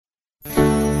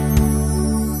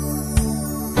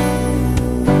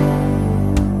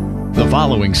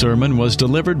following sermon was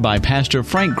delivered by Pastor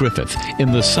Frank Griffith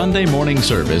in the Sunday morning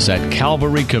service at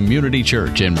Calvary Community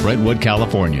Church in Brentwood,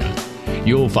 California.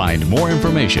 You'll find more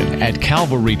information at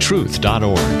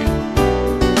calvarytruth.org.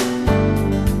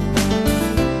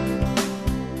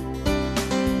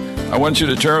 I want you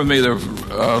to turn with me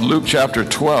to Luke chapter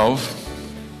 12.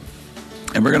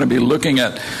 And we're going to be looking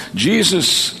at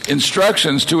Jesus'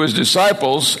 instructions to his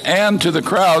disciples and to the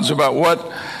crowds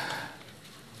about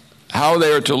how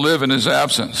they are to live in his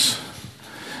absence.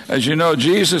 As you know,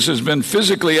 Jesus has been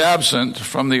physically absent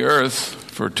from the earth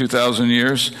for 2,000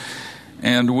 years,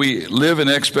 and we live in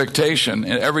expectation,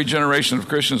 and every generation of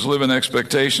Christians live in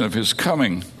expectation of his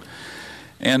coming.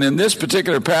 And in this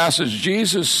particular passage,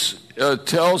 Jesus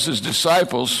tells his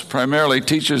disciples, primarily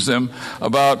teaches them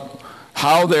about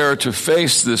how they are to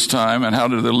face this time and how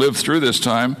to live through this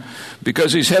time,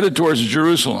 because he's headed towards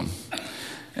Jerusalem.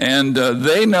 And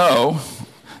they know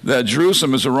that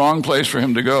Jerusalem is the wrong place for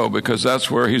him to go, because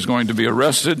that's where he's going to be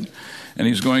arrested and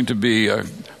he's going to be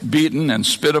beaten and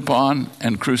spit upon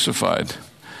and crucified.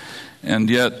 And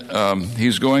yet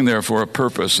he's going there for a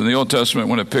purpose. In the Old Testament,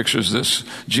 when it pictures this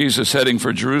Jesus heading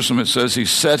for Jerusalem, it says he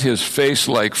set his face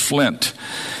like flint.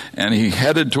 And he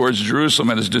headed towards Jerusalem,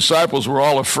 and his disciples were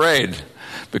all afraid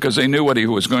because they knew what he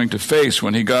was going to face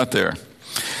when he got there.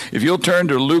 If you'll turn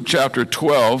to Luke chapter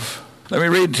 12, let me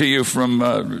read to you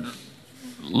from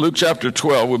Luke chapter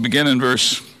 12. We'll begin in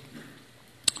verse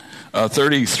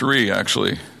 33,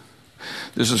 actually.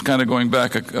 This is kind of going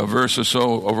back a verse or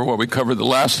so over what we covered the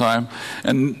last time.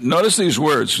 And notice these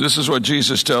words. This is what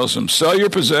Jesus tells them. Sell your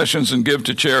possessions and give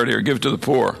to charity, or give to the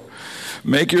poor.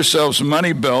 Make yourselves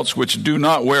money belts which do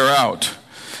not wear out.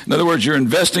 In other words, you're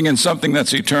investing in something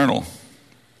that's eternal,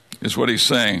 is what he's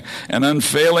saying. An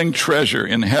unfailing treasure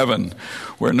in heaven,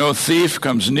 where no thief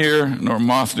comes near nor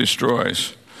moth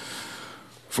destroys.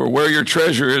 For where your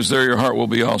treasure is, there your heart will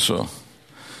be also.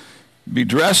 Be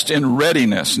dressed in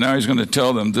readiness. Now he's going to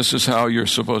tell them this is how you're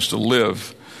supposed to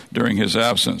live during his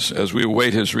absence as we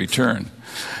await his return.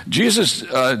 Jesus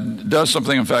does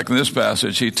something, in fact, in this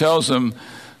passage. He tells them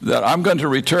that I'm going to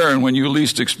return when you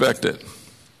least expect it.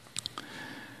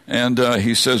 And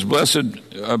he says,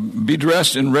 be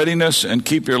dressed in readiness and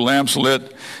keep your lamps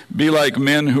lit. Be like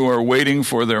men who are waiting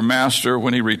for their master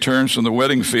when he returns from the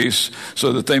wedding feast,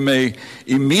 so that they may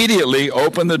immediately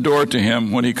open the door to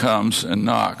him when he comes and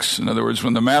knocks. In other words,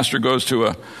 when the master goes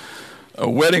to a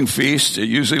wedding feast, it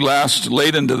usually lasts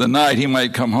late into the night. He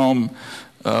might come home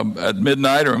at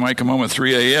midnight, or he might come home at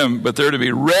 3 a.m., but they're to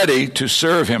be ready to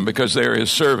serve him because they are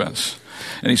his servants.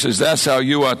 And he says, that's how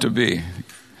you ought to be,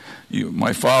 you,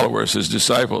 my followers, his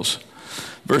disciples.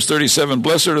 Verse 37,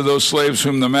 blessed are those slaves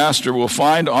whom the master will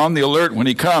find on the alert when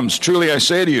he comes. Truly I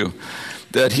say to you,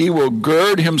 that he will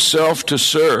gird himself to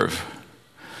serve.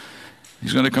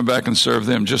 He's going to come back and serve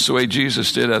them, just the way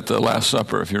Jesus did at the Last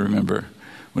Supper, if you remember.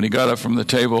 When he got up from the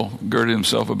table, girded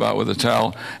himself about with a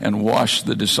towel, and washed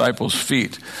the disciples'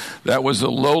 feet. That was the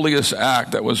lowliest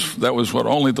act. That was what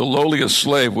only the lowliest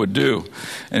slave would do.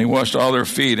 And he washed all their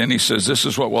feet. And he says, this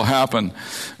is what will happen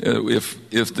if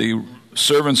the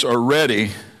servants are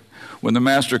ready. When the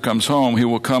master comes home, he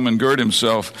will come and gird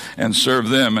himself and serve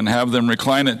them and have them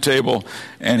recline at table,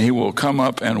 and he will come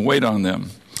up and wait on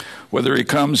them. Whether he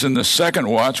comes in the second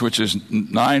watch, which is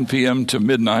 9 p.m. to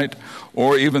midnight,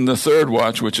 or even the third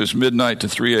watch, which is midnight to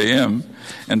 3 a.m.,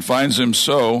 and finds him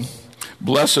so,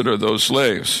 blessed are those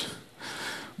slaves.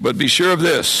 But be sure of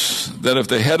this, that if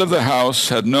the head of the house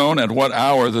had known at what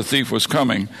hour the thief was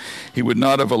coming, he would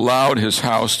not have allowed his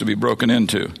house to be broken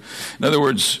into. In other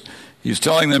words, he's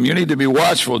telling them you need to be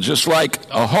watchful, just like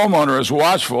a homeowner is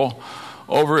watchful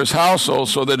over his household,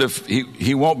 so that if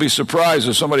he won't be surprised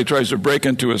if somebody tries to break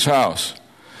into his house.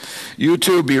 You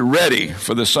too be ready,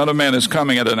 for the Son of Man is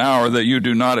coming at an hour that you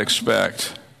do not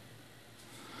expect.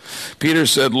 Peter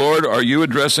said, Lord, are you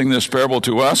addressing this parable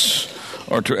to us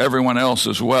or to everyone else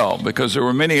as well? Because there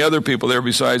were many other people there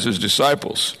besides his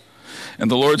disciples.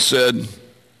 And the Lord said,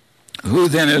 who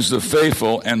then is the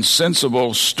faithful and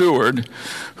sensible steward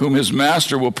whom his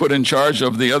master will put in charge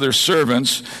of the other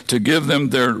servants to give them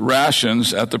their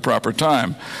rations at the proper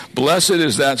time? Blessed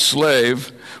is that slave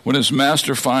when his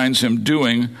master finds him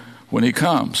doing when he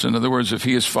comes. In other words, if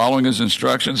he is following his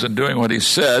instructions and doing what he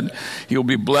said, he will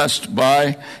be blessed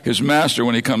by his master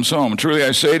when he comes home. Truly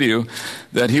I say to you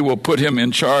that he will put him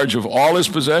in charge of all his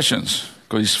possessions,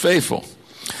 because he's faithful.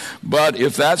 But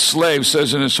if that slave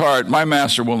says in his heart, my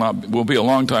master will be a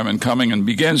long time in coming, and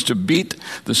begins to beat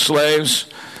the slaves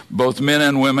both men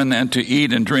and women, and to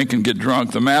eat and drink and get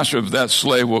drunk, the master of that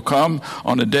slave will come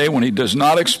on a day when he does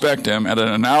not expect him, and at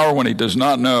an hour when he does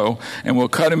not know, and will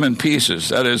cut him in pieces.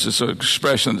 That is, it's an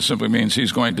expression that simply means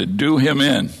he's going to do him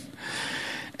in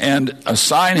and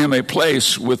assign him a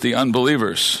place with the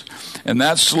unbelievers. And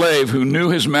that slave who knew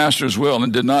his master's will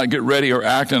and did not get ready or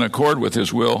act in accord with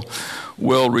his will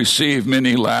receive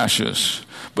many lashes.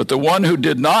 But the one who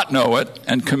did not know it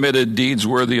and committed deeds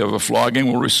worthy of a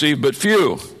flogging will receive but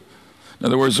few. In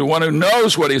other words, the one who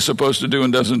knows what he's supposed to do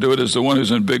and doesn't do it is the one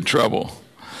who's in big trouble.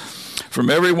 From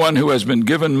everyone who has been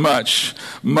given much,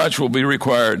 much will be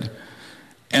required.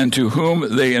 And to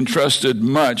whom they entrusted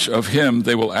much, of him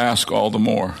they will ask all the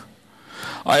more.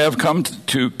 I have come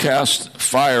to cast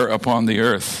fire upon the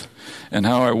earth, and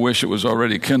how I wish it was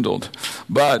already kindled.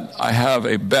 But I have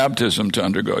a baptism to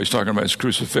undergo. He's talking about his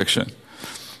crucifixion.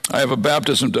 I have a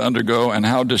baptism to undergo, and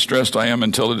how distressed I am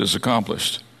until it is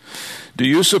accomplished. Do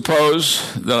you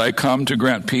suppose that I come to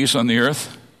grant peace on the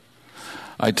earth?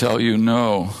 I tell you,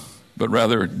 no, but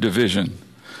rather division.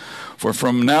 For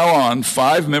from now on,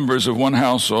 5 members of one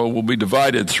household will be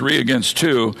divided, 3 against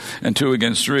 2, and 2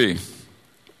 against 3.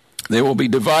 They will be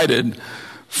divided,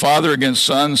 father against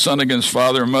son, son against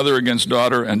father, mother against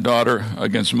daughter, and daughter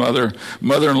against mother,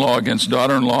 mother-in-law against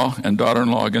daughter-in-law, and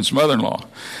daughter-in-law against mother-in-law.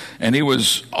 And he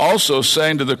was also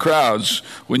saying to the crowds,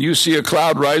 when you see a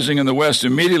cloud rising in the west,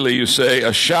 immediately you say,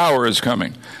 a shower is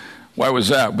coming. Why was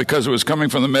that? Because it was coming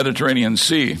from the Mediterranean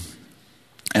Sea.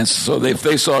 And so if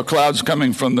they saw clouds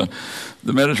coming from the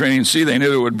Mediterranean Sea, they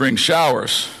knew it would bring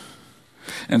showers.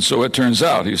 And so it turns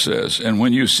out, he says, and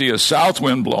when you see a south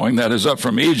wind blowing, that is up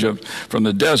from Egypt, from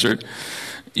the desert,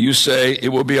 you say it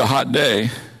will be a hot day,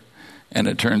 and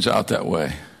it turns out that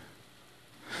way.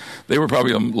 They were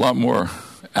probably a lot more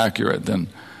accurate than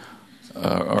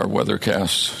our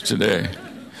weathercasts today.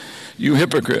 You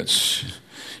hypocrites,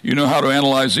 you know how to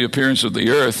analyze the appearance of the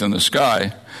earth and the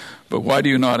sky, but why do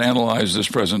you not analyze this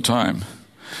present time?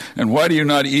 And why do you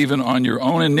not even on your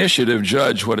own initiative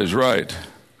judge what is right?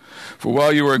 For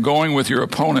while you are going with your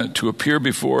opponent to appear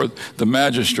before the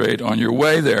magistrate, on your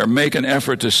way there, make an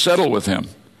effort to settle with him,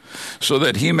 so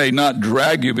that he may not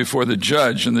drag you before the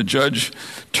judge, and the judge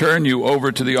turn you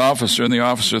over to the officer, and the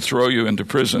officer throw you into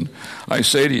prison. I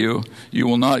say to you, you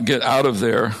will not get out of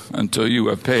there until you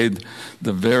have paid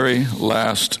the very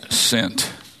last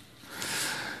cent.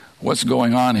 What's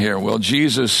going on here? Well,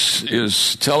 Jesus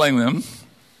is telling them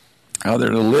how they're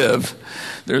to live.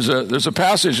 There's a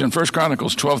passage in 1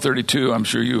 Chronicles 12:32, I'm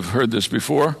sure you've heard this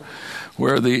before,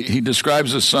 where he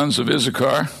describes the sons of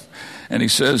Issachar, and he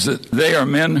says that they are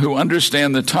men who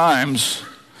understand the times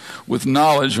with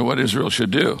knowledge of what Israel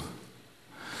should do.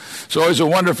 It's always a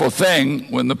wonderful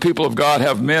thing when the people of God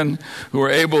have men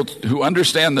who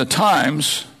understand the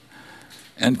times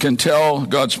and can tell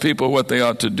God's people what they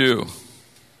ought to do.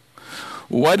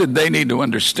 Why did they need to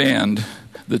understand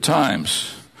the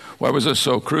times? Why was this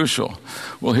so crucial?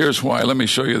 Well, here's why. Let me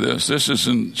show you this. This is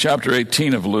in chapter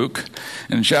 18 of Luke.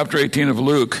 And in chapter 18 of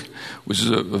Luke, which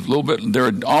is a little bit,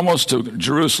 they're almost to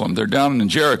Jerusalem. They're down in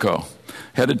Jericho,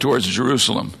 headed towards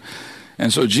Jerusalem.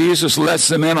 And so Jesus lets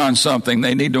them in on something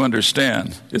they need to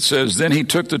understand. It says, then he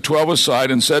took the 12 aside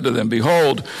and said to them,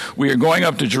 behold, we are going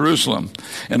up to Jerusalem,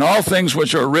 and all things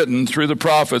which are written through the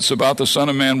prophets about the Son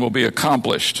of Man will be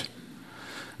accomplished.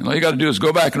 And all you got to do is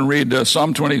go back and read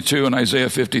Psalm 22 and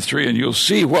Isaiah 53, and you'll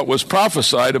see what was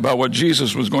prophesied about what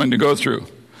Jesus was going to go through.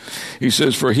 He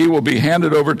says, for he will be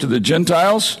handed over to the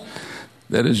Gentiles.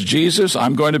 That is Jesus.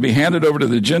 I'm going to be handed over to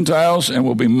the Gentiles and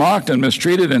will be mocked and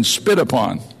mistreated and spit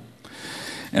upon.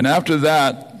 And after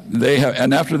that,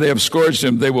 after they have scourged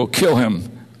him, they will kill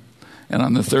him. And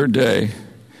on the third day,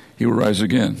 he will rise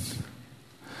again.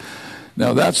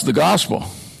 Now that's the gospel.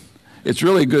 It's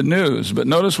really good news, but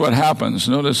notice what happens.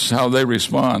 Notice how they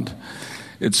respond.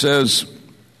 It says,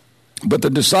 but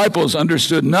the disciples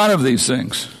understood none of these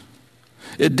things.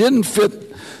 It didn't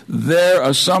fit their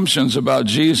assumptions about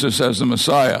Jesus as the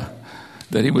Messiah,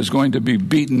 that he was going to be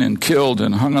beaten and killed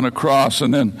and hung on a cross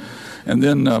and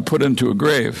then put into a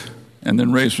grave and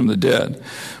then raised from the dead.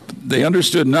 They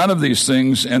understood none of these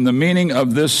things, and the meaning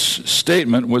of this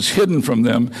statement was hidden from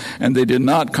them, and they did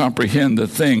not comprehend the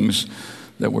things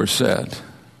that were said.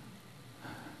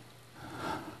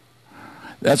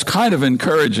 That's kind of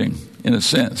encouraging in a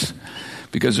sense,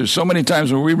 because there's so many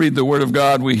times when we read the Word of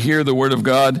God, we hear the Word of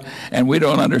God, and we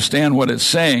don't understand what it's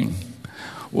saying.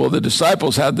 Well, the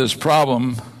disciples had this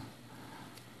problem,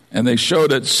 and they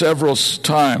showed it several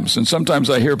times. And sometimes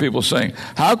I hear people saying,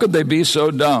 how could they be so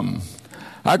dumb?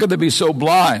 How could they be so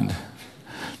blind?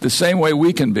 The same way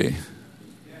we can be.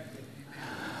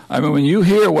 I mean, when you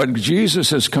hear what Jesus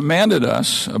has commanded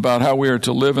us about how we are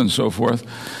to live and so forth,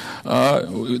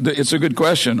 it's a good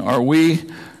question.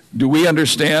 Do we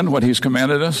understand what he's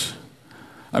commanded us?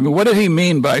 I mean, what did he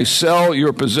mean by sell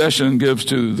your possession and give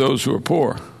to those who are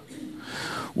poor?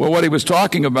 Well, what he was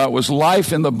talking about was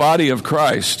life in the body of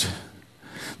Christ.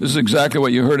 This is exactly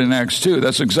what you heard in Acts 2.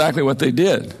 That's exactly what they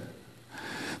did.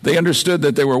 They understood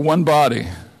that they were one body,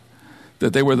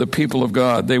 that they were the people of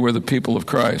God. They were the people of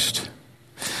Christ.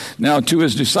 Now, to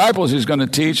his disciples, he's going to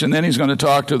teach, and then he's going to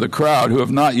talk to the crowd who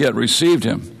have not yet received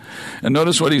him. And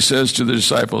notice what he says to the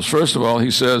disciples. First of all,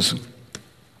 he says,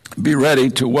 be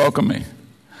ready to welcome me.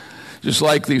 Just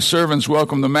like the servants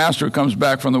welcome the master who comes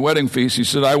back from the wedding feast, he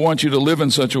said, I want you to live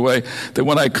in such a way that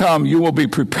when I come, you will be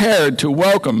prepared to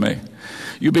welcome me.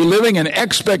 You'll be living in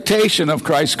expectation of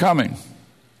Christ's coming.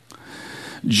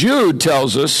 Jude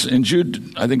tells us, in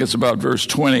Jude, I think it's about verse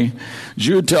 20,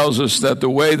 Jude tells us that the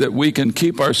way that we can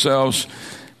keep ourselves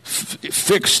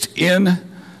fixed in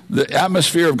the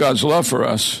atmosphere of God's love for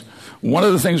us, one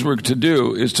of the things we're to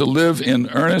do is to live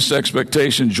in earnest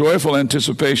expectation, joyful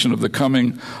anticipation of the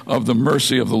coming of the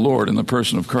mercy of the Lord in the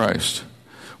person of Christ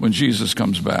when Jesus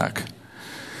comes back.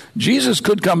 Jesus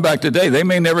could come back today. They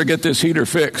may never get this heater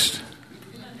fixed,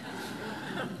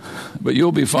 but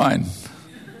you'll be fine.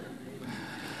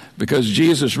 Because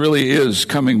Jesus really is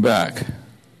coming back.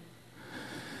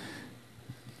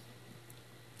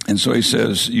 And so he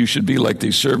says, you should be like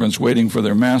these servants waiting for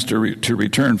their master to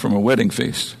return from a wedding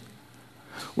feast.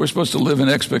 We're supposed to live in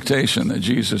expectation that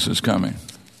Jesus is coming.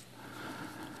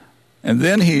 And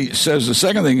then he says, the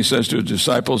second thing he says to his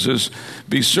disciples is,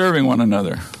 be serving one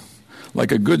another.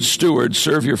 Like a good steward,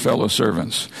 serve your fellow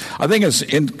servants. I think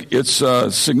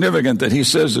it's significant that he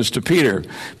says this to Peter.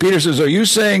 Peter says, are you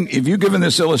saying, have you given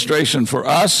this illustration for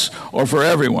us or for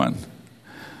everyone?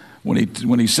 When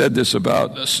he said this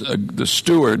about the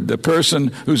steward, the person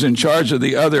who's in charge of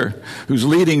the other, who's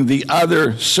leading the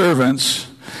other servants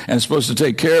and is supposed to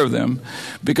take care of them,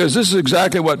 because this is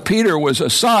exactly what Peter was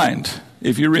assigned.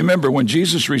 If you remember, when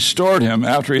Jesus restored him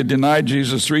after he had denied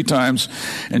Jesus 3 times,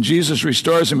 and Jesus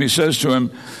restores him, he says to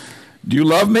him, do you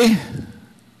love me?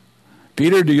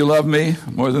 Peter, do you love me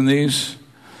more than these?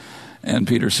 And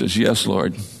Peter says, yes,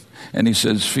 Lord. And he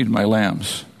says, feed my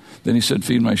lambs. Then he said,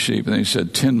 feed my sheep. And then he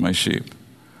said, tend my sheep.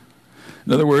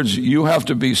 In other words, you have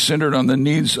to be centered on the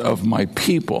needs of my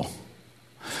people.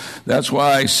 That's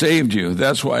why I saved you.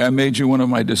 That's why I made you one of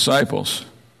my disciples.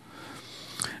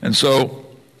 And so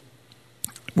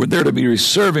we're there to be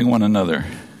serving one another.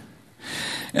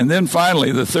 And then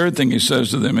finally, the third thing he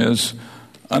says to them is,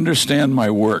 understand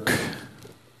my work.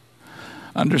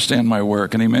 Understand my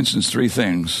work. And he mentions 3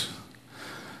 things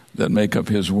that make up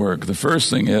his work. The first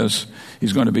thing is,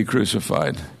 he's going to be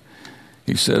crucified.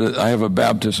 He said, I have a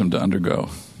baptism to undergo.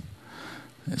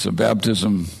 It's a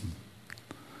baptism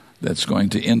that's going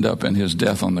to end up in his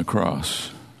death on the cross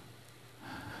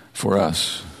for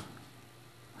us.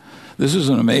 This is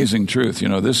an amazing truth. You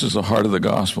know, this is the heart of the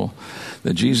gospel,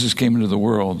 that Jesus came into the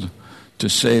world to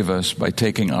save us by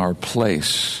taking our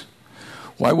place.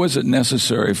 Why was it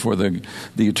necessary for the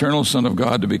eternal Son of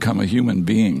God to become a human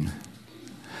being,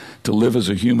 to live as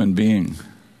a human being,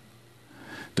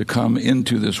 to come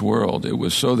into this world? It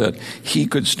was so that he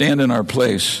could stand in our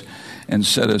place and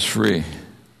set us free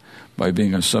by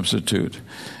being a substitute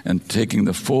and taking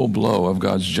the full blow of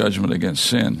God's judgment against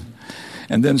sin.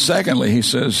 And then secondly, he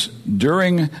says,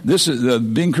 during this,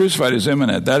 being crucified is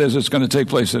imminent. That is, it's going to take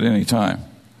place at any time.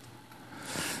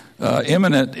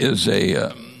 Imminent is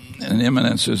an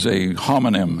imminence is a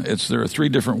homonym. There are 3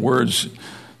 different words,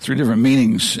 3 different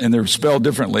meanings, and they're spelled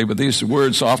differently. But these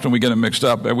words, often we get them mixed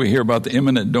up. We hear about the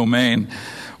eminent domain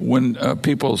when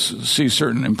people see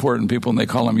certain important people and they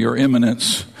call them your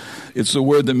eminence. It's the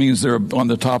word that means they're on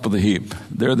the top of the heap.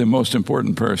 They're the most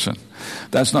important person.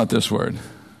 That's not this word.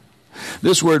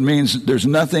 This word means there's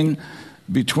nothing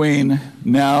between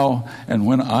now and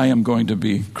when I am going to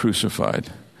be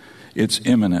crucified. It's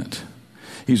imminent.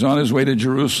 He's on his way to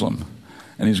Jerusalem,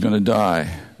 and he's going to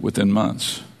die within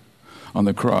months on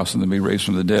the cross and then be raised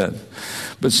from the dead.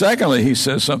 But secondly, he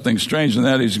says something strange, in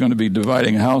that he's going to be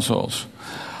dividing households.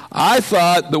 I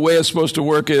thought the way it's supposed to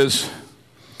work is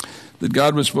that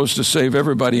God was supposed to save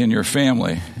everybody in your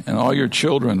family, and all your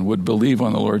children would believe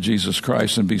on the Lord Jesus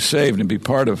Christ and be saved and be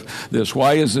part of this.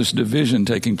 Why is this division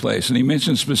taking place? And he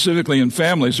mentions specifically in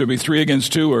families, there'll be 3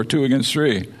 against 2 or 2 against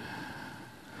 3.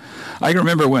 I can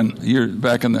remember when you're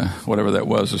back in the, whatever that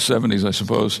was, the 70s, I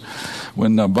suppose,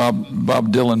 when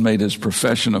Bob Dylan made his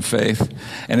profession of faith,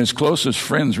 and his closest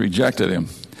friends rejected him.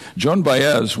 Joan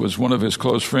Baez was one of his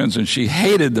close friends, and she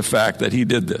hated the fact that he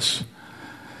did this.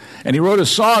 And he wrote a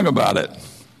song about it.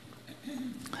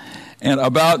 and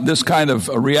about this kind of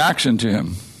a reaction to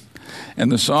him. And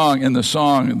in the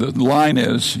song, the line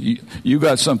is, you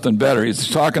got something better. He's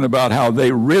talking about how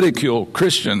they ridicule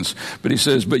Christians, but he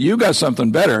says, but you got something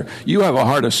better. You have a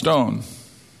heart of stone.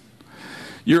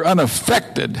 You're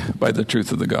unaffected by the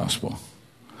truth of the gospel.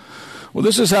 Well,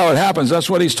 this is how it happens. That's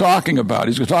what he's talking about.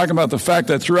 He's talking about the fact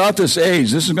that throughout this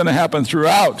age, this is going to happen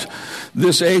throughout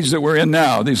this age that we're in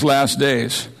now, these last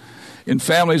days. In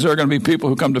families, there are going to be people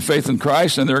who come to faith in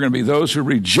Christ, and there are going to be those who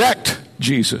reject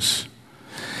Jesus.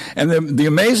 And the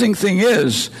amazing thing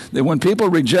is that when people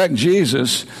reject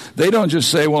Jesus, they don't just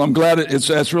say, well, I'm glad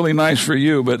that's really nice for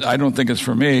you, but I don't think it's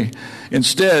for me.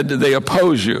 Instead, they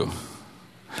oppose you.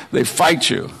 They fight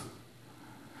you.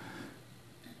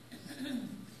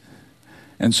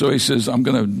 And so he says, I'm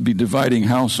going to be dividing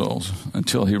households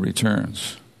until he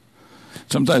returns.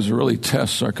 Sometimes it really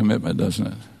tests our commitment, doesn't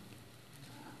it?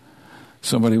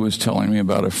 Somebody was telling me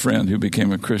about a friend who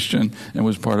became a Christian and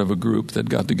was part of a group that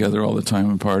got together all the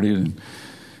time and partied.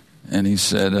 And he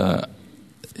said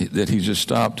that he just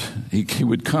stopped. He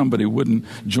would come, but he wouldn't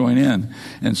join in.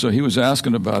 And so he was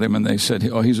asking about him, and they said,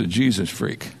 oh, he's a Jesus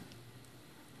freak.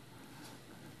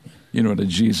 You know what a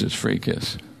Jesus freak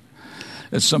is?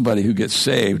 It's somebody who gets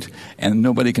saved, and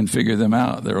nobody can figure them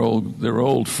out. Their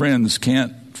old friends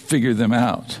can't figure them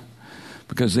out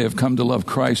because they have come to love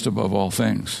Christ above all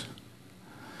things.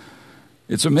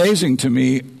 It's amazing to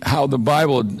me how the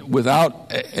Bible,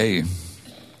 without any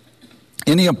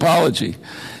apology,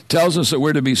 tells us that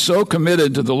we're to be so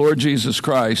committed to the Lord Jesus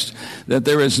Christ that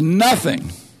there is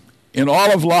nothing in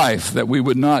all of life that we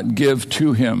would not give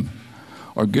to him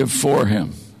or give for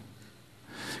him,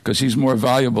 because he's more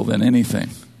valuable than anything.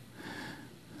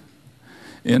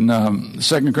 In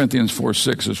 2 Corinthians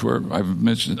 4:6 is where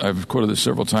I've quoted this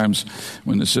several times,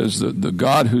 when it says the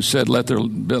God who said, let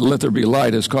there be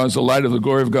light, has caused the light of the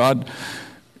glory of God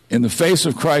in the face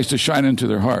of Christ to shine into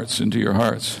your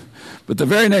hearts. But the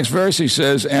very next verse he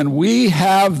says, and we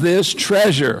have this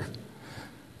treasure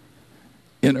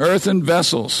in earthen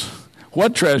vessels.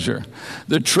 What treasure?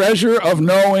 The treasure of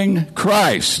knowing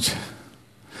Christ.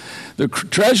 The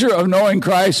treasure of knowing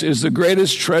Christ is the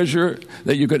greatest treasure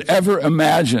that you could ever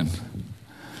imagine.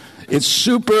 It's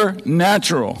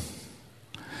supernatural.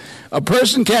 A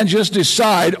person can't just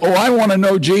decide, oh, I want to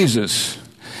know Jesus.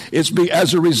 It's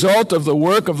as a result of the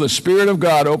work of the Spirit of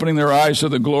God opening their eyes to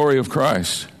the glory of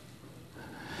Christ.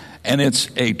 And it's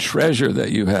a treasure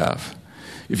that you have.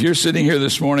 If you're sitting here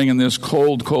this morning in this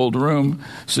cold, cold room,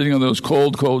 sitting on those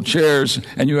cold, cold chairs,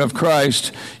 and you have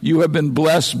Christ, you have been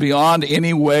blessed beyond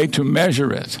any way to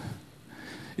measure it.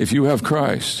 If you have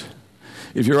Christ.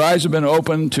 If your eyes have been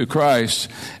opened to Christ,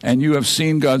 and you have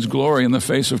seen God's glory in the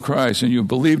face of Christ, and you've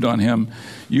believed on him,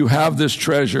 you have this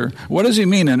treasure. What does he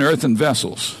mean in earthen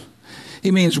vessels?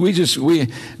 He means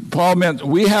Paul meant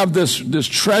we have this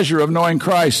treasure of knowing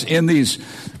Christ in these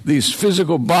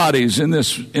physical bodies, in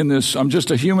this, I'm just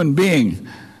a human being.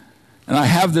 And I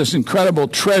have this incredible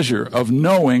treasure of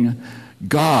knowing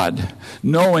God,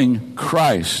 knowing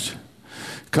Christ,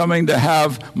 coming to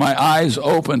have my eyes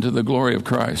open to the glory of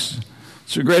Christ.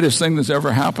 It's the greatest thing that's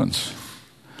ever happens.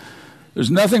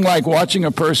 There's nothing like watching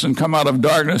a person come out of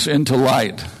darkness into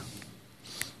light.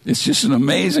 It's just an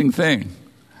amazing thing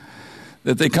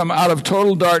that they come out of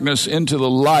total darkness into the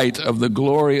light of the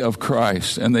glory of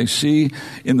Christ. And they see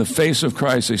in the face of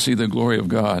Christ, they see the glory of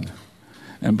God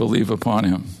and believe upon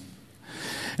him.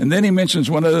 And then he mentions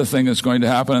one other thing that's going to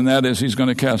happen, and that is he's going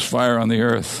to cast fire on the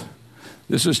earth.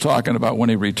 This is talking about when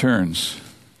he returns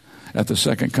at the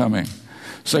second coming.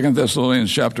 2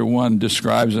 Thessalonians chapter 1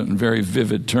 describes it in very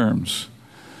vivid terms.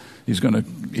 He's going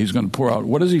to pour out.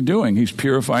 What is he doing? He's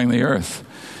purifying the earth,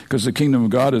 because the kingdom of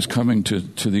God is coming to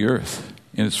the earth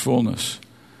in its fullness.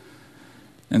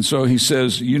 And so he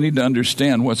says, you need to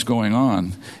understand what's going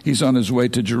on. He's on his way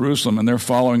to Jerusalem, and they're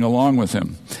following along with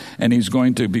him. And he's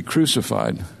going to be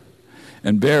crucified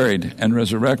and buried and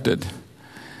resurrected.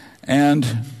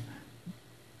 And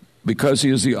because he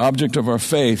is the object of our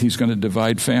faith, he's going to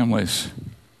divide families.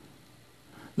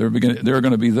 There are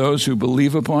going to be those who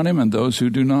believe upon him and those who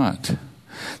do not.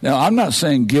 Now, I'm not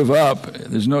saying give up.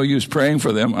 There's no use praying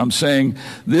for them. I'm saying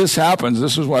this happens.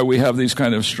 This is why we have these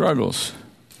kind of struggles.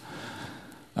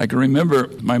 I can remember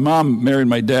my mom married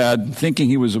my dad thinking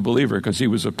he was a believer because he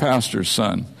was a pastor's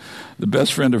son, the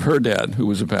best friend of her dad, who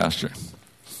was a pastor.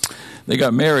 They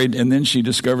got married, and then she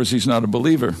discovers he's not a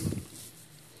believer.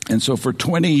 And so for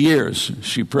 20 years,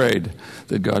 she prayed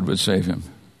that God would save him.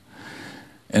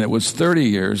 And it was 30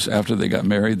 years after they got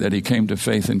married that he came to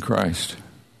faith in Christ.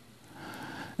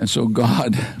 And so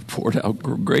God poured out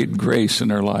great grace in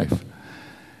their life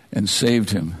and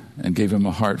saved him and gave him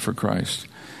a heart for Christ.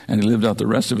 And he lived out the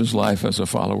rest of his life as a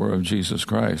follower of Jesus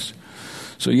Christ.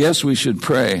 So yes, we should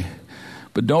pray,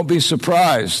 but don't be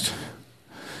surprised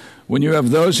when you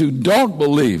have those who don't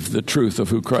believe the truth of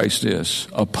who Christ is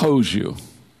oppose you.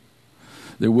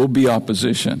 There will be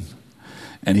opposition.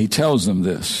 And he tells them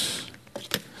this.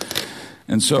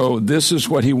 And so this is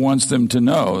what he wants them to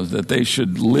know, that they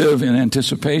should live in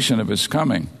anticipation of his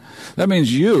coming. That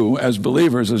means you, as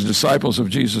believers, as disciples of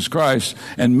Jesus Christ,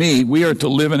 and me, we are to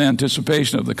live in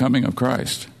anticipation of the coming of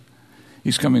Christ.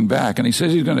 He's coming back, and he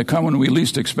says he's going to come when we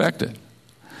least expect it.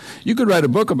 You could write a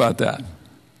book about that.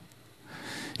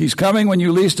 He's coming when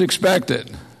you least expect it.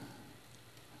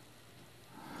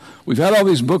 We've had all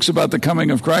these books about the coming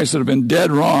of Christ that have been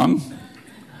dead wrong.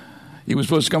 He was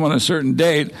supposed to come on a certain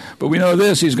date, but we know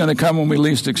this, he's going to come when we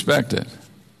least expect it.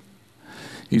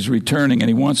 He's returning, and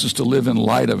he wants us to live in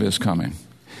light of his coming.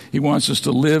 He wants us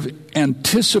to live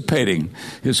anticipating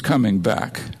his coming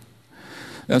back.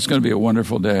 That's going to be a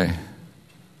wonderful day.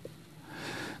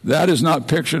 That is not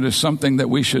pictured as something that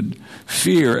we should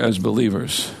fear as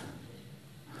believers.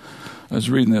 I was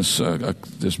reading this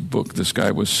book. This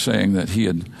guy was saying that he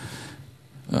had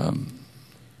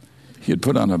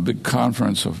put on a big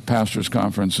conference, a pastor's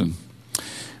conference, and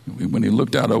when he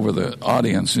looked out over the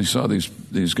audience, he saw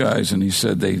these guys, and he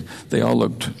said they all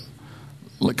looked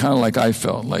kind of like I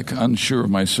felt, like unsure of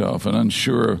myself and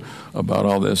unsure about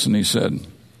all this. And he said,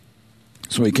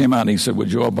 so he came out and he said,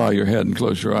 would you all bow your head and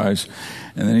close your eyes?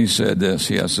 And then he said this,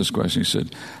 he asked this question, he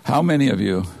said, how many of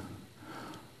you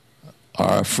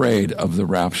are afraid of the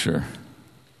rapture?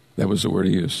 That was the word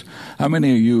he used. How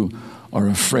many of you are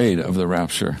afraid of the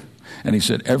rapture? And he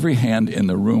said, every hand in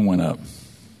the room went up.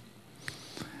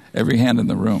 Every hand in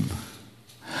the room.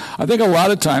 I think a lot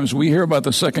of times we hear about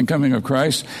the second coming of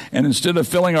Christ, and instead of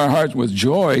filling our hearts with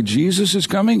joy, Jesus is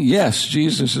coming? Yes,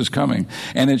 Jesus is coming.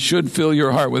 And it should fill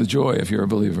your heart with joy if you're a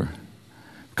believer,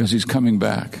 because he's coming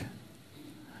back.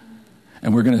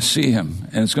 And we're going to see him,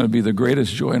 and it's going to be the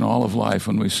greatest joy in all of life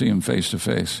when we see him face to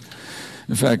face.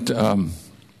 In fact,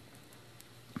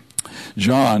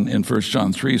 John in 1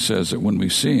 John 3 says that when we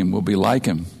see him, we'll be like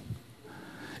him.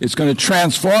 It's going to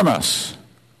transform us,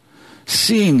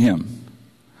 seeing him.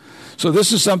 So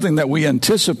this is something that we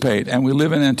anticipate, and we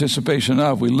live in anticipation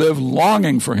of. We live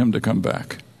longing for him to come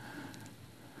back.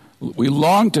 We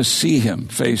long to see him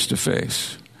face to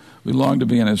face. We long to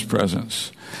be in his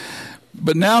presence.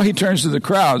 But now he turns to the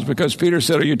crowds, because Peter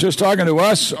said, are you just talking to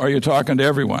us, or are you talking to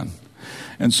everyone?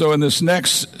 And so in this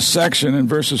next section, in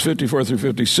verses 54 through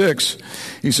 56,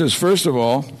 he says, first of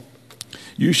all,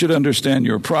 you should understand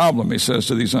your problem, he says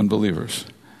to these unbelievers.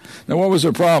 Now, what was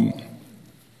their problem?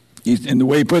 And the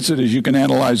way he puts it is, you can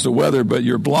analyze the weather, but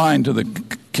you're blind to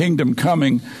the kingdom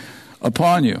coming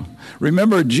upon you.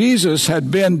 Remember, Jesus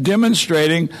had been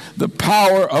demonstrating the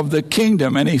power of the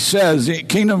kingdom, and he says, the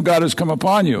kingdom of God has come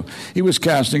upon you. He was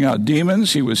casting out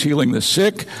demons, he was healing the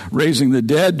sick, raising the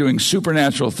dead, doing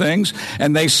supernatural things,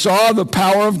 and they saw the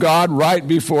power of God right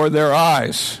before their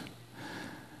eyes.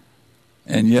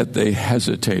 And yet they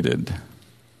hesitated.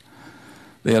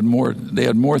 They had more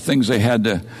things they had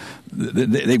to,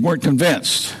 they weren't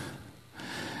convinced.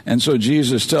 And so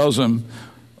Jesus tells them,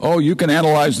 oh, you can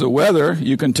analyze the weather.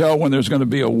 You can tell when there's going to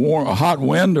be a hot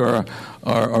wind or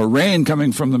rain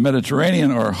coming from the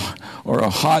Mediterranean or a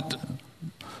hot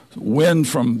wind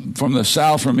from the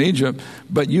south, from Egypt.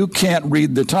 But you can't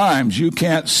read the times. You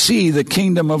can't see the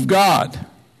kingdom of God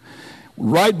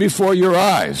right before your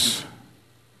eyes.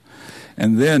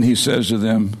 And then he says to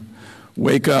them,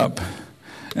 wake up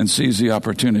and seize the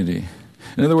opportunity.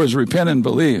 In other words, repent and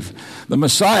believe. The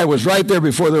Messiah was right there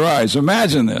before their eyes.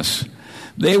 Imagine this.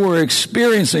 They were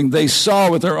experiencing, they saw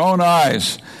with their own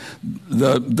eyes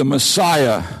the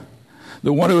Messiah,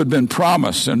 the one who had been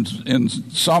promised. In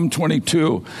Psalm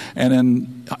 22 and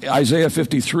in Isaiah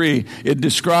 53, it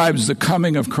describes the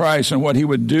coming of Christ and what he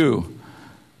would do.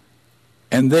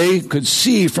 And they could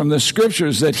see from the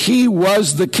scriptures that he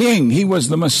was the king, he was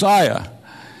the Messiah.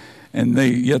 And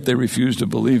yet they refused to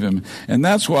believe him. And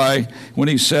that's why when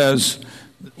he says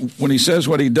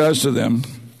what he does to them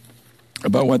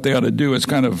about what they ought to do, it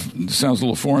sounds a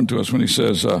little foreign to us when he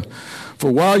says,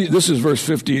 this is verse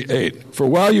 58, for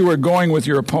while you were going with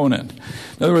your opponent.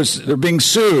 In other words, they're being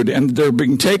sued and they're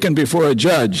being taken before a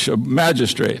judge, a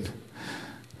magistrate.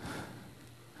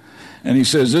 And he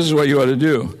says, this is what you ought to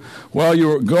do. While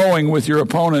you are going with your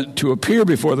opponent to appear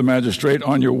before the magistrate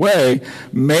on your way,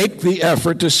 make the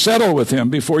effort to settle with him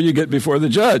before you get before the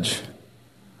judge.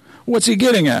 What's he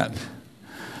getting at?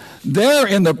 They're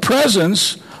in the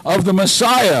presence of the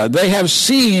Messiah. They have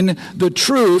seen the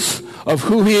truth of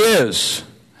who he is.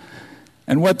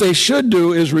 And what they should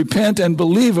do is repent and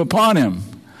believe upon him.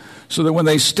 so that when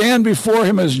they stand before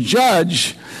him as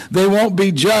judge, they won't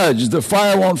be judged. The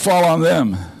fire won't fall on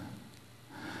them.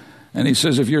 And he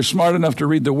says, if you're smart enough to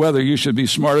read the weather, you should be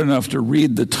smart enough to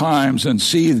read the times and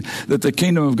see that the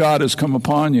kingdom of God has come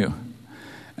upon you,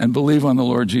 and believe on the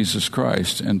Lord Jesus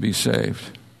Christ and be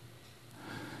saved.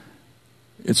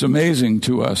 It's amazing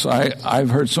to us. I've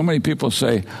heard so many people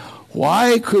say,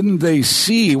 why couldn't they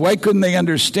see? Why couldn't they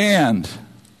understand?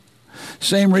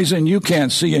 Same reason you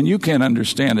can't see and you can't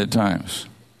understand at times.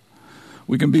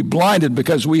 We can be blinded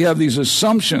because we have these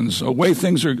assumptions of way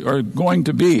things are going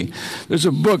to be. There's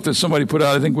a book that somebody put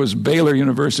out, I think it was Baylor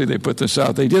University, they put this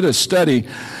out. They did a study.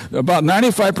 About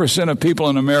 95% of people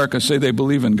in America say they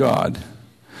believe in God.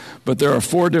 But there are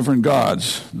 4 different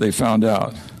gods, they found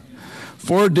out.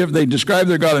 They describe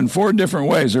their God in 4 different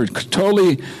ways. They're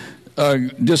totally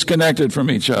disconnected from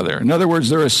each other. In other words,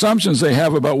 there are assumptions they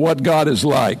have about what God is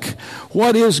like.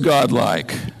 What is God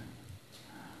like?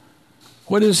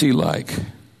 What is he like?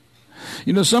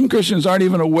 You know, some Christians aren't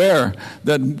even aware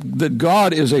that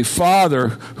God is a father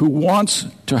who wants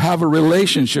to have a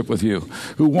relationship with you,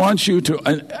 who wants you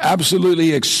to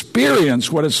absolutely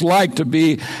experience what it's like to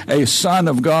be a son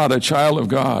of God, a child of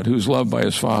God, who's loved by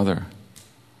his father.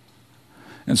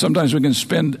 And sometimes we can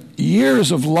spend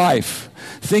years of life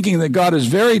thinking that God is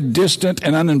very distant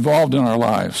and uninvolved in our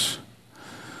lives,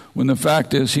 when the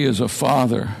fact is he is a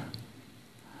father.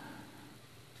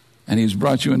 And he's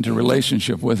brought you into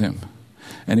relationship with him.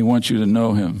 And he wants you to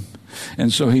know him.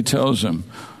 And so he tells them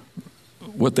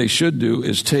what they should do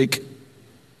is take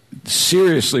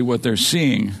seriously what they're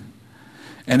seeing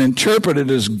and interpret it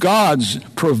as God's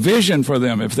provision for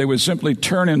them if they would simply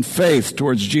turn in faith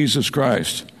towards Jesus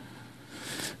Christ.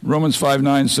 Romans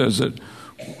 5:9 says that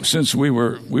since we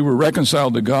were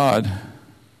reconciled to God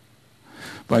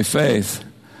by faith,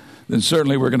 then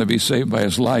certainly we're going to be saved by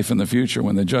his life in the future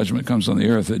when the judgment comes on the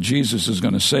earth, that Jesus is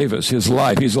going to save us, his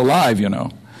life. He's alive, you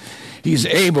know. He's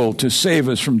able to save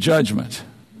us from judgment.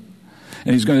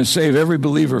 And he's going to save every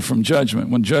believer from judgment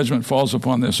when judgment falls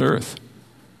upon this earth.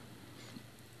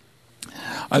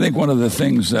 I think one of the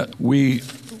things that we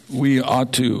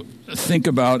ought to think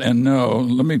about and know,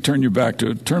 let me turn back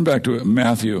to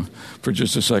Matthew for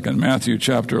just a second. Matthew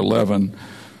chapter 11,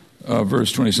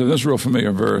 verse 27. This is a real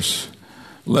familiar verse.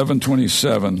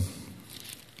 11:27,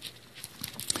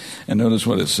 and notice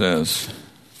what it says.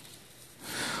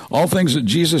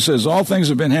 Jesus says, all things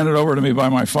have been handed over to me by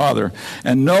my Father,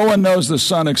 and no one knows the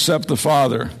Son except the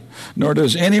Father, nor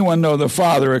does anyone know the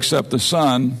Father except the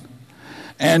Son,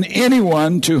 and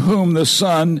anyone to whom the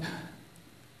Son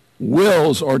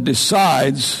wills or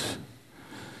decides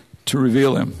to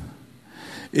reveal him.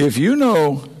 If you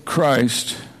know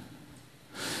Christ,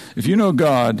 if you know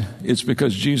God, it's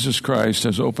because Jesus Christ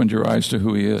has opened your eyes to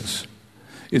who he is.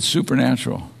 It's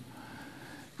supernatural.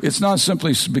 It's not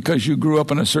simply because you grew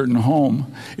up in a certain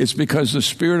home. It's because the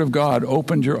Spirit of God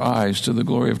opened your eyes to the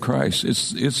glory of Christ.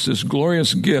 It's this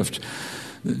glorious gift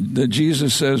that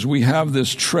Jesus says we have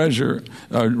this treasure,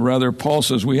 Paul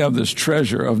says we have this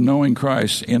treasure of knowing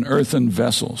Christ in earthen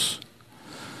vessels.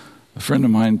 A friend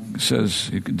of mine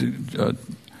says,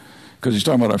 because he's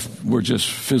talking about we're just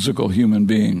physical human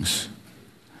beings,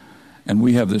 and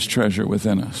we have this treasure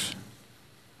within us.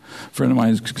 A friend of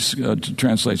mine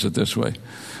translates it this way: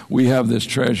 we have this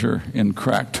treasure in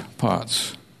cracked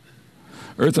pots.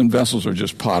 Earthen vessels are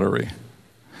just pottery,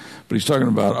 but he's talking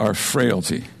about our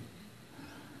frailty.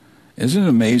 Isn't it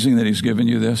amazing that he's given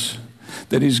you this?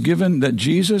 That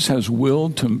Jesus has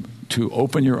willed to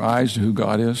open your eyes to who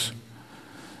God is?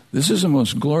 This is the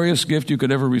most glorious gift you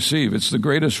could ever receive. It's the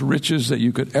greatest riches that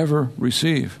you could ever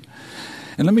receive.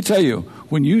 And let me tell you,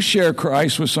 when you share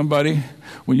Christ with somebody,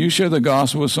 when you share the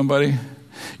gospel with somebody,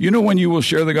 you know when you will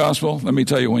share the gospel? Let me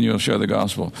tell you when you'll share the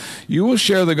gospel. You will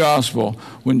share the gospel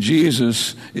when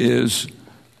Jesus is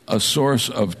a source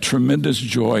of tremendous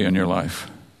joy in your life.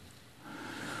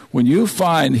 When you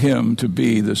find him to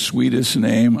be the sweetest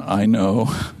name I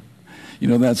know, you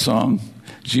know that song?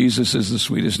 Jesus is the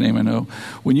sweetest name I know.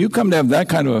 When you come to have that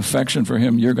kind of affection for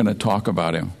him, you're going to talk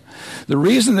about him. The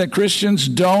reason that Christians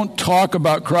don't talk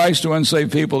about Christ to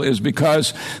unsaved people is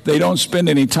because they don't spend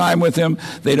any time with him.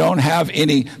 They don't have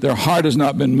their heart has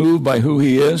not been moved by who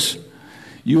he is.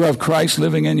 You have Christ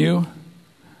living in you.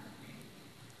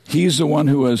 He's the one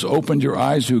who has opened your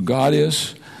eyes to who God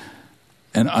is.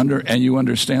 And you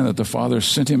understand that the Father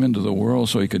sent him into the world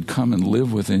so he could come and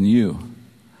live within you.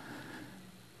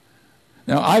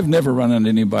 Now, I've never run into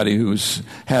anybody who's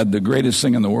had the greatest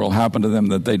thing in the world happen to them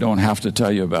that they don't have to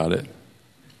tell you about it.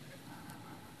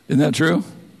 Isn't that true?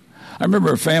 I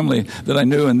remember a family that I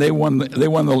knew, and they won.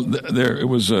 It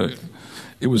was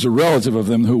It was a relative of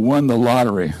them who won the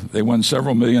lottery. They won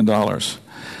several $1 million.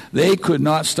 They could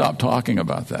not stop talking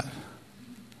about that.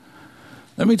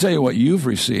 Let me tell you what you've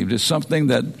received is something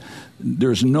that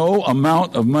there's no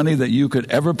amount of money that you could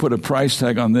ever put a price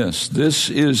tag on this. This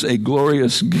is a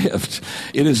glorious gift.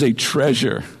 It is a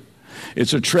treasure.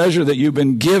 It's a treasure that you've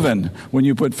been given when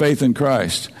you put faith in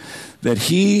Christ, that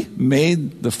He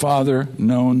made the Father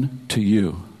known to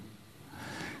you.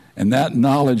 And that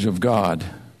knowledge of God,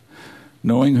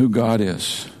 knowing who God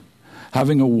is,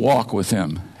 having a walk with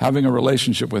Him, having a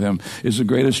relationship with Him, is the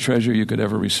greatest treasure you could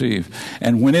ever receive.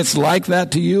 And when it's like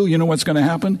that to you, you know what's going to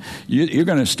happen? You're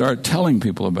going to start telling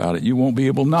people about it. You won't be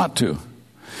able not to.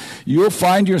 You'll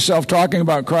find yourself talking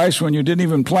about Christ when you didn't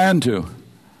even plan to.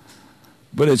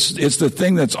 But it's the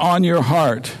thing that's on your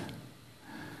heart.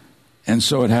 And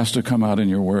so it has to come out in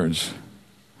your words.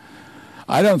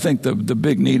 I don't think the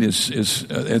big need is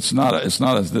it's not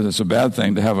that it's a bad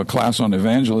thing to have a class on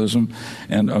evangelism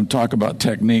and talk about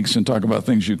techniques and talk about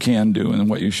things you can do and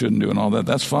what you shouldn't do and all that.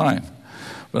 That's fine.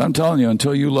 But I'm telling you,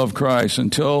 until you love Christ,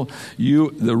 until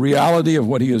the reality of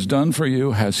what He has done for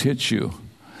you has hit you,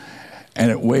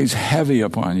 and it weighs heavy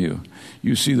upon you,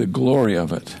 you see the glory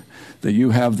of it, that you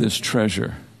have this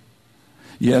treasure.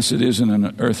 Yes, it is in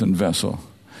an earthen vessel.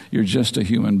 You're just a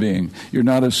human being. You're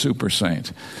not a super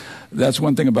saint. That's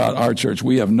one thing about our church.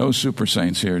 We have no super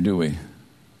saints here, do we?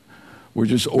 We're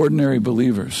just ordinary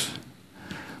believers.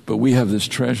 But we have this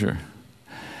treasure.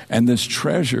 And this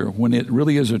treasure, when it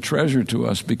really is a treasure to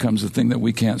us, becomes the thing that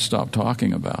we can't stop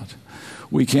talking about.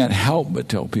 We can't help but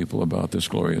tell people about this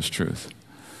glorious truth.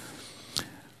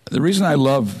 The reason I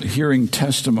love hearing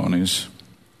testimonies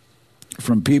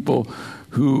from people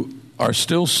who are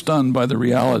still stunned by the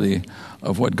reality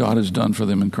of what God has done for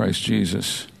them in Christ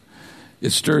Jesus,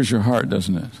 it stirs your heart,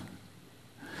 doesn't it?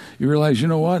 You realize, you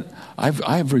know what?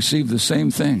 I've received the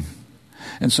same thing.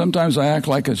 And sometimes I act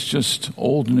like it's just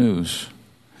old news.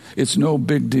 It's no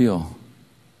big deal.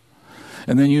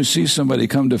 And then you see somebody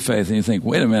come to faith and you think,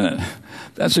 wait a minute,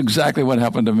 that's exactly what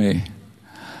happened to me.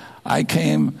 I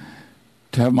came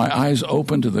to have my eyes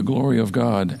open to the glory of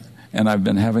God, and I've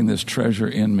been having this treasure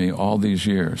in me all these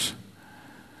years.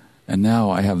 And now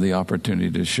I have the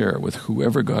opportunity to share it with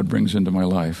whoever God brings into my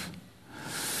life.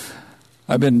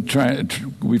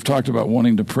 We've talked about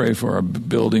wanting to pray for our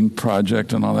building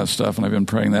project and all that stuff, and I've been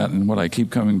praying that, and what I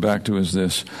keep coming back to is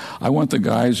this. I want the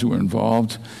guys who are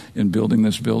involved in building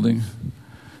this building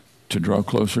to draw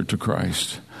closer to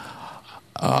Christ.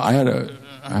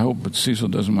 I hope Cecil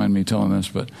doesn't mind me telling this,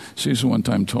 but Cecil one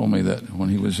time told me that when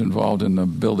he was involved in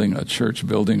a church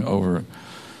building over,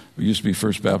 it used to be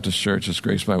First Baptist Church, it's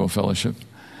Grace Bible Fellowship,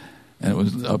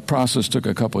 and a process took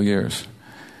a couple years.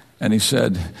 And he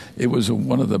said, it was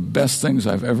one of the best things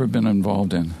I've ever been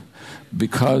involved in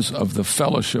because of the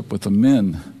fellowship with the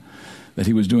men that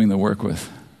he was doing the work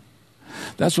with.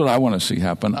 That's what I want to see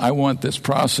happen. I want this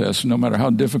process, no matter how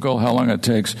difficult, how long it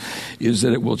takes, is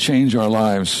that it will change our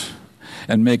lives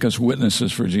and make us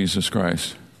witnesses for Jesus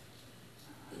Christ.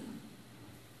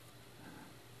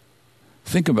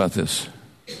 Think about this.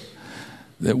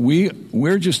 That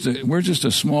we're just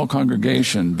a small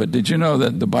congregation, but did you know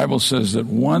that the Bible says that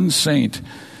one saint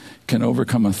can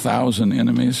overcome 1,000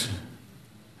 enemies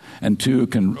and 2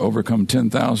 can overcome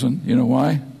 10,000? You know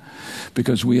why?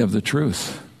 Because we have the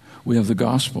truth. We have the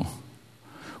gospel.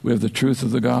 We have the truth of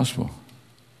the gospel.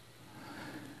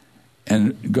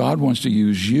 And God wants to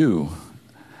use you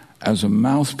as a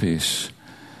mouthpiece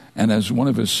and as one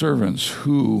of His servants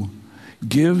who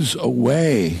gives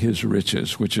away His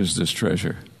riches, which is this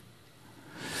treasure.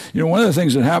 You know, one of the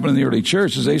things that happened in the early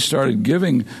church is they started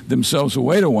giving themselves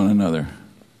away to one another.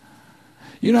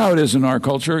 You know how it is in our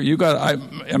culture.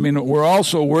 We're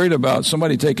also worried about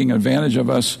somebody taking advantage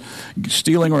of us,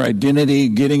 stealing our identity,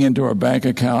 getting into our bank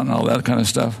account and all that kind of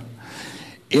stuff.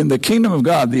 In the kingdom of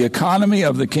God, the economy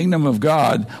of the kingdom of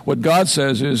God, what God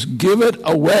says is give it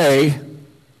away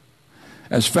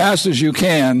as fast as you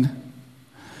can,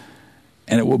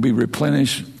 and it will be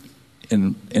replenished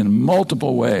in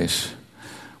multiple ways.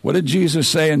 What did Jesus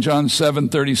say in John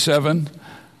 7:37?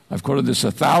 I've quoted this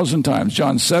 1,000 times.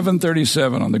 John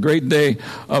 7:37, on the great day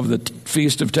of the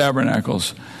Feast of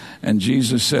Tabernacles. And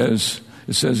Jesus says,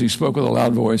 it says He spoke with a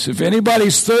loud voice, if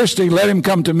anybody's thirsty, let him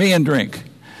come to me and drink.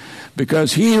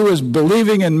 Because he who is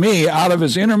believing in me, out of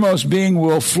his innermost being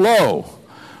will flow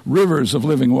rivers of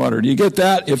living water. Do you get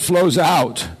that? It flows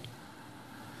out.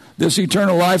 This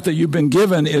eternal life that you've been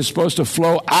given is supposed to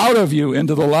flow out of you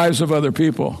into the lives of other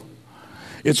people.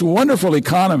 It's a wonderful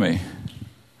economy.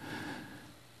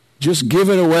 Just give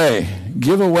it away.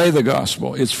 Give away the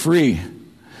gospel. It's free.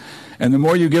 And the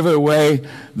more you give it away,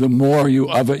 the more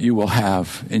of it you will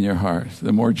have in your heart.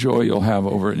 The more joy you'll have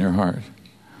over it in your heart.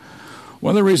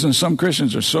 One of the reasons some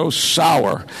Christians are so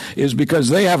sour is because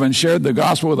they haven't shared the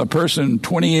gospel with a person in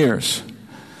 20 years.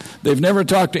 They've never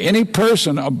talked to any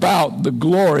person about the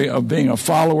glory of being a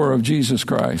follower of Jesus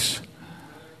Christ.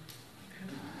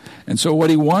 And so what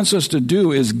he wants us to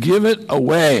do is give it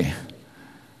away.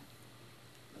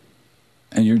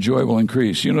 And your joy will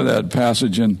increase. You know that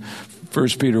passage in 1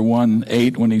 Peter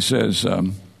 1:8 when he says,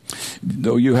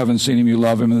 though you haven't seen him, you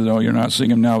love him, and though you're not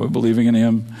seeing him now, but believing in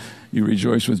him, you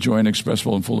rejoice with joy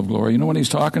inexpressible and full of glory. You know what he's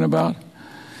talking about?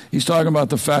 He's talking about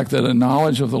the fact that a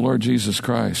knowledge of the Lord Jesus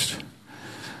Christ.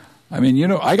 I mean, you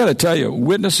know, I got to tell you,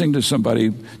 witnessing to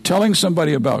somebody, telling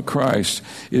somebody about Christ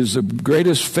is the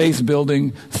greatest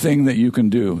faith-building thing that you can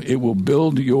do. It will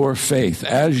build your faith.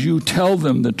 As you tell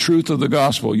them the truth of the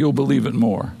gospel, you'll believe it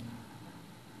more.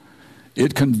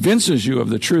 It convinces you of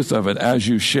the truth of it as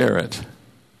you share it.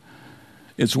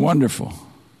 It's wonderful.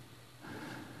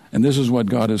 And this is what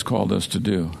God has called us to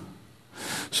do.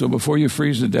 So before you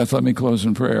freeze to death, let me close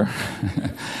in prayer.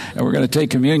 And we're going to take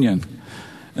communion.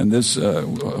 And this,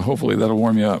 hopefully that'll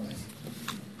warm you up.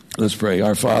 Let's pray.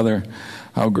 Our Father,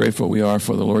 how grateful we are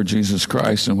for the Lord Jesus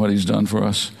Christ and what he's done for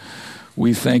us.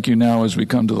 We thank you now as we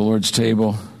come to the Lord's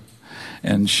table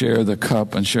and share the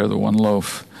cup and share the one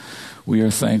loaf. We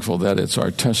are thankful that it's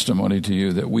our testimony to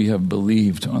you that we have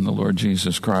believed on the Lord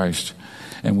Jesus Christ.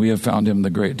 And we have found him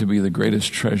to be the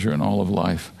greatest treasure in all of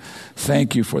life.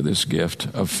 Thank you for this gift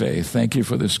of faith. Thank you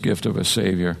for this gift of a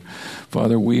Savior.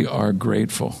 Father, we are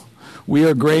grateful. We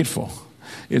are grateful.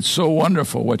 It's so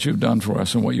wonderful what you've done for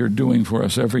us and what you're doing for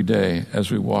us every day as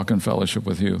we walk in fellowship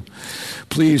with you.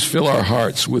 Please fill our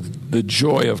hearts with the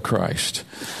joy of Christ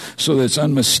so that it's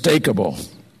unmistakable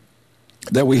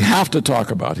that we have to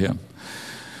talk about him.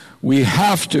 We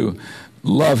have to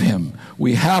love him.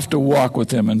 We have to walk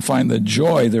with him and find the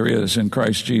joy there is in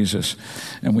Christ Jesus.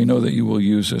 And we know that you will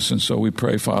use us. And so we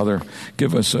pray, Father,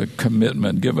 give us a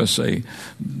commitment. Give us a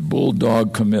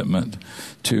bulldog commitment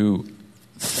to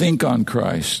think on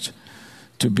Christ,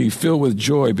 to be filled with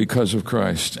joy because of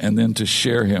Christ, and then to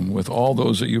share him with all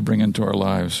those that you bring into our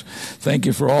lives. Thank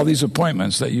you for all these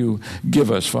appointments that you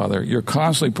give us, Father. You're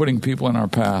constantly putting people in our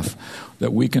path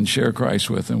that we can share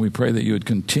Christ with, and we pray that you would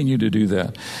continue to do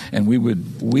that, and we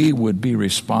would be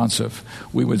responsive.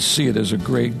 We would see it as a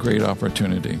great, great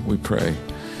opportunity. We pray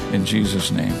in Jesus'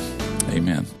 name.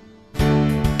 Amen.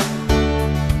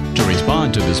 To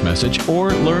respond to this message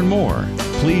or learn more,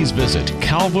 please visit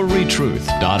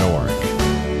calvarytruth.org.